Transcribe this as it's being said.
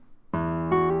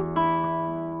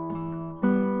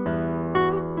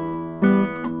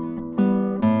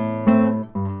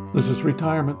is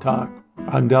Retirement Talk.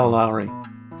 I'm Del Lowry.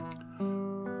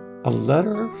 A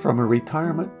letter from a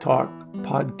Retirement Talk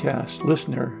podcast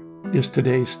listener is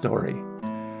today's story.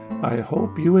 I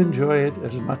hope you enjoy it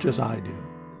as much as I do.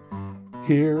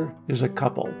 Here is a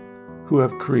couple who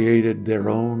have created their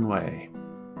own way.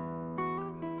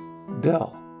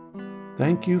 Del,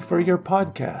 thank you for your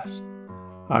podcast.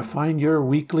 I find your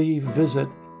weekly visit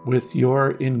with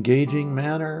your engaging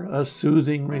manner a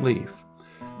soothing relief,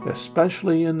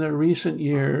 especially in the recent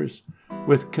years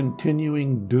with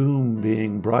continuing doom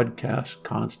being broadcast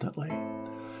constantly.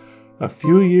 A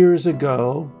few years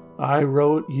ago, I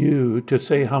wrote you to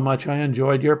say how much I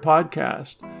enjoyed your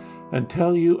podcast and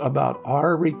tell you about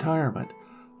our retirement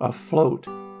afloat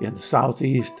in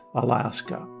Southeast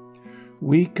Alaska.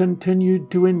 We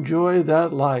continued to enjoy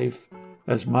that life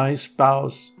as my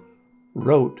spouse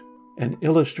wrote and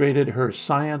illustrated her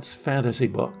science fantasy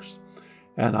books,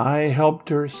 and I helped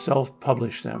her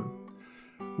self-publish them.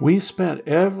 We spent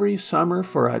every summer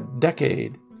for a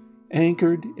decade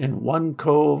anchored in one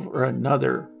cove or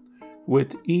another,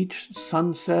 with each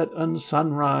sunset and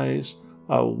sunrise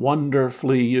a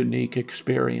wonderfully unique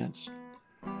experience.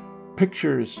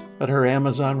 Pictures at her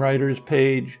Amazon Writers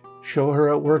page show her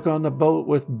at work on the boat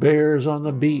with bears on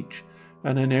the beach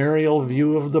and an aerial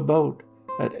view of the boat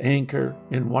at anchor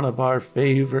in one of our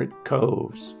favorite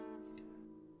coves.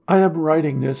 I am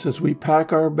writing this as we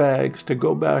pack our bags to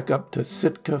go back up to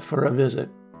Sitka for a visit.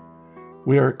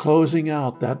 We are closing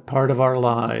out that part of our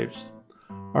lives,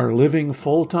 are living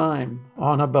full-time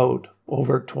on a boat,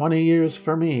 over 20 years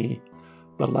for me.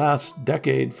 The last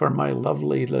decade for my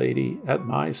lovely lady at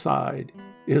my side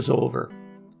is over.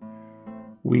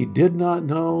 We did not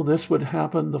know this would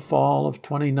happen the fall of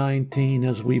 2019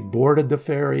 as we boarded the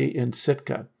ferry in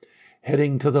Sitka,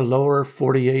 heading to the lower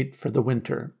 48 for the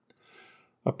winter.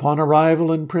 Upon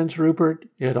arrival in Prince Rupert,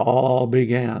 it all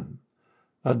began.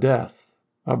 A death,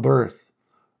 a birth,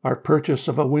 our purchase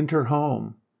of a winter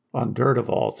home, on dirt of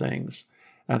all things,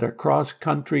 and a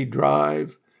cross-country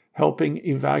drive helping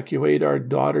evacuate our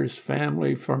daughter's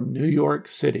family from New York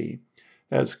City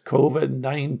as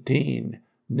COVID-19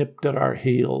 nipped at our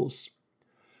heels.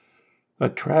 A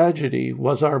tragedy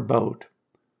was our boat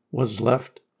was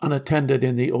left unattended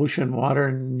in the ocean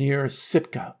water near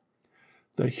Sitka.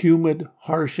 The humid,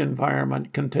 harsh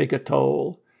environment can take a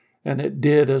toll, and it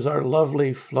did as our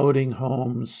lovely floating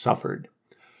home suffered.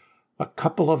 A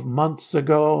couple of months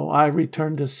ago, I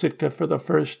returned to Sitka for the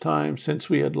first time since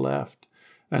we had left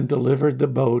and delivered the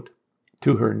boat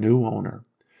to her new owner.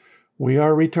 We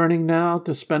are returning now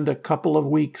to spend a couple of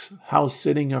weeks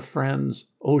house-sitting a friend's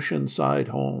oceanside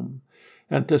home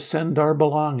and to send our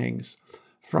belongings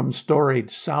from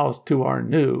storage south to our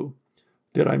new,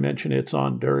 did I mention it's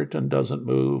on dirt and doesn't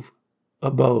move,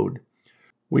 abode.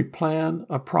 We plan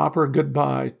a proper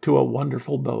goodbye to a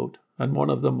wonderful boat and one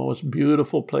of the most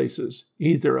beautiful places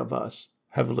either of us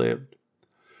have lived.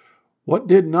 What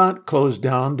did not close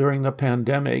down during the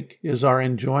pandemic is our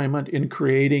enjoyment in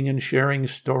creating and sharing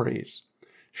stories.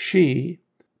 She,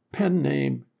 pen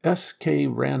name S.K.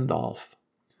 Randolph,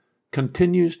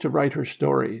 continues to write her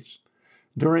stories.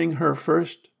 During her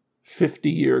first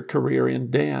 50-year career in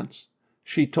dance,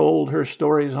 she told her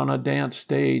stories on a dance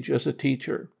stage as a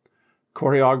teacher,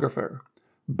 choreographer,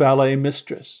 ballet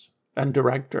mistress, and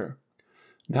director.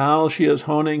 Now she is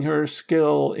honing her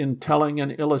skill in telling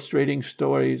and illustrating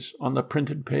stories on the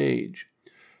printed page.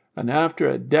 And after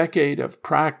a decade of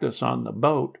practice on the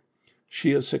boat,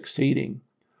 she is succeeding.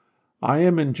 I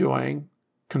am enjoying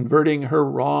converting her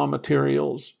raw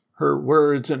materials, her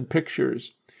words and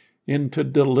pictures, into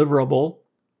deliverable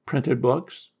printed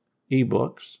books,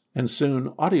 ebooks, and soon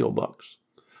audiobooks,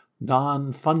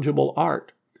 non-fungible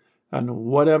art, and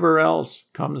whatever else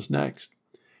comes next,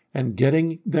 and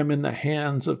getting them in the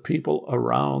hands of people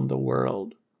around the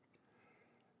world.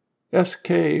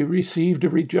 S.K. received a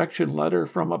rejection letter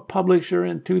from a publisher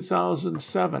in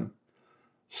 2007,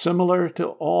 similar to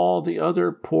all the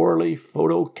other poorly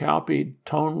photocopied,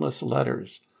 toneless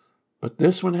letters. But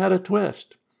this one had a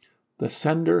twist. The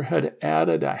sender had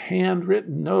added a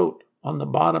handwritten note on the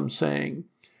bottom saying,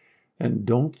 "And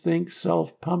don't think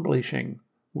self-publishing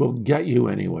will get you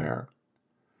anywhere."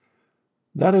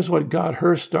 That is what got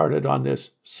her started on this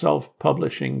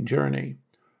self-publishing journey,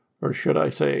 or should I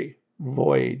say,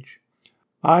 voyage.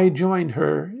 I joined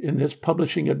her in this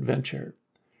publishing adventure.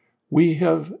 We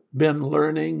have been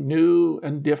learning new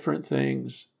and different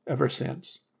things ever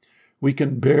since. We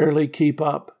can barely keep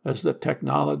up as the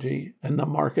technology and the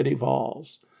market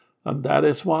evolves, and that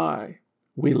is why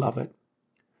we love it.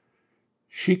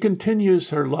 She continues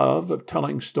her love of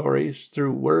telling stories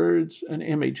through words and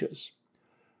images.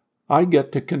 I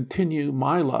get to continue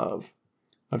my love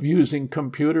of using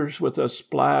computers with a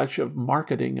splash of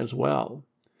marketing as well.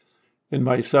 In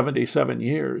my 77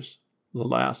 years, the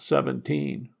last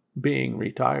 17 being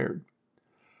retired,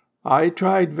 I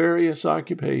tried various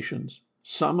occupations,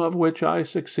 some of which I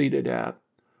succeeded at,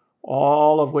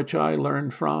 all of which I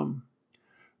learned from.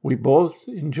 We both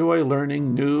enjoy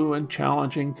learning new and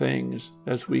challenging things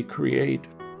as we create,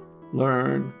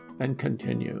 learn, and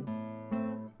continue.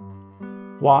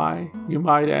 Why, you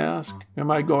might ask,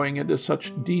 am I going into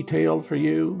such detail for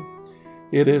you?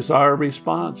 It is our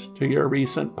response to your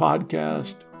recent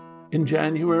podcast. In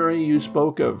January, you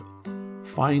spoke of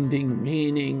finding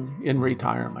meaning in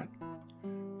retirement.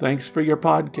 Thanks for your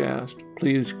podcast.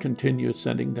 Please continue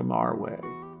sending them our way.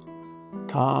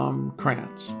 Tom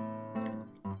Krantz.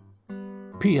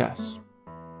 P.S.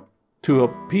 To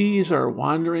appease our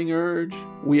wandering urge,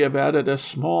 we have added a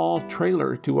small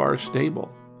trailer to our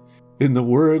stable. In the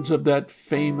words of that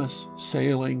famous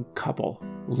sailing couple,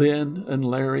 Lynn and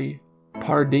Larry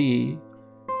Pardee,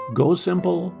 go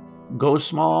simple, go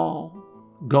small,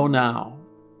 go now.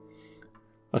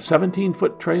 A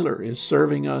 17-foot trailer is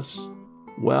serving us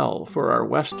well for our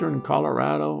western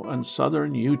Colorado and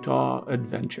southern Utah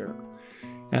adventure.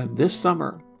 And this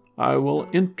summer, I will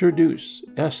introduce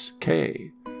SK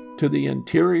to the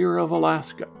interior of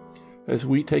Alaska as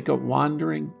we take a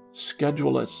wandering,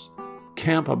 scheduleless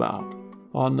campabout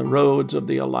on the roads of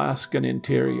the Alaskan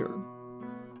interior.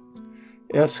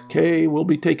 SK will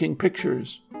be taking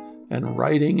pictures and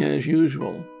writing as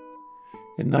usual.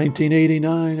 In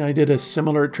 1989, I did a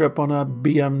similar trip on a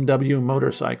BMW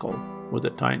motorcycle with a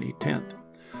tiny tent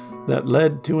that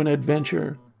led to an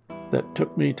adventure that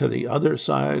took me to the other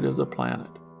side of the planet.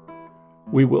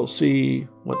 We will see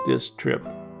what this trip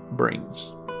brings.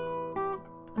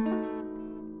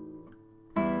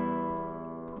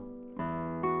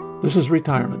 This is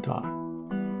Retirement Talk.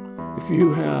 If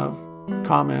you have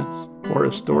comments or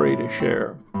a story to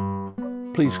share,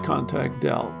 please contact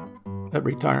Del at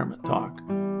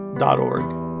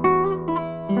retirementtalk.org.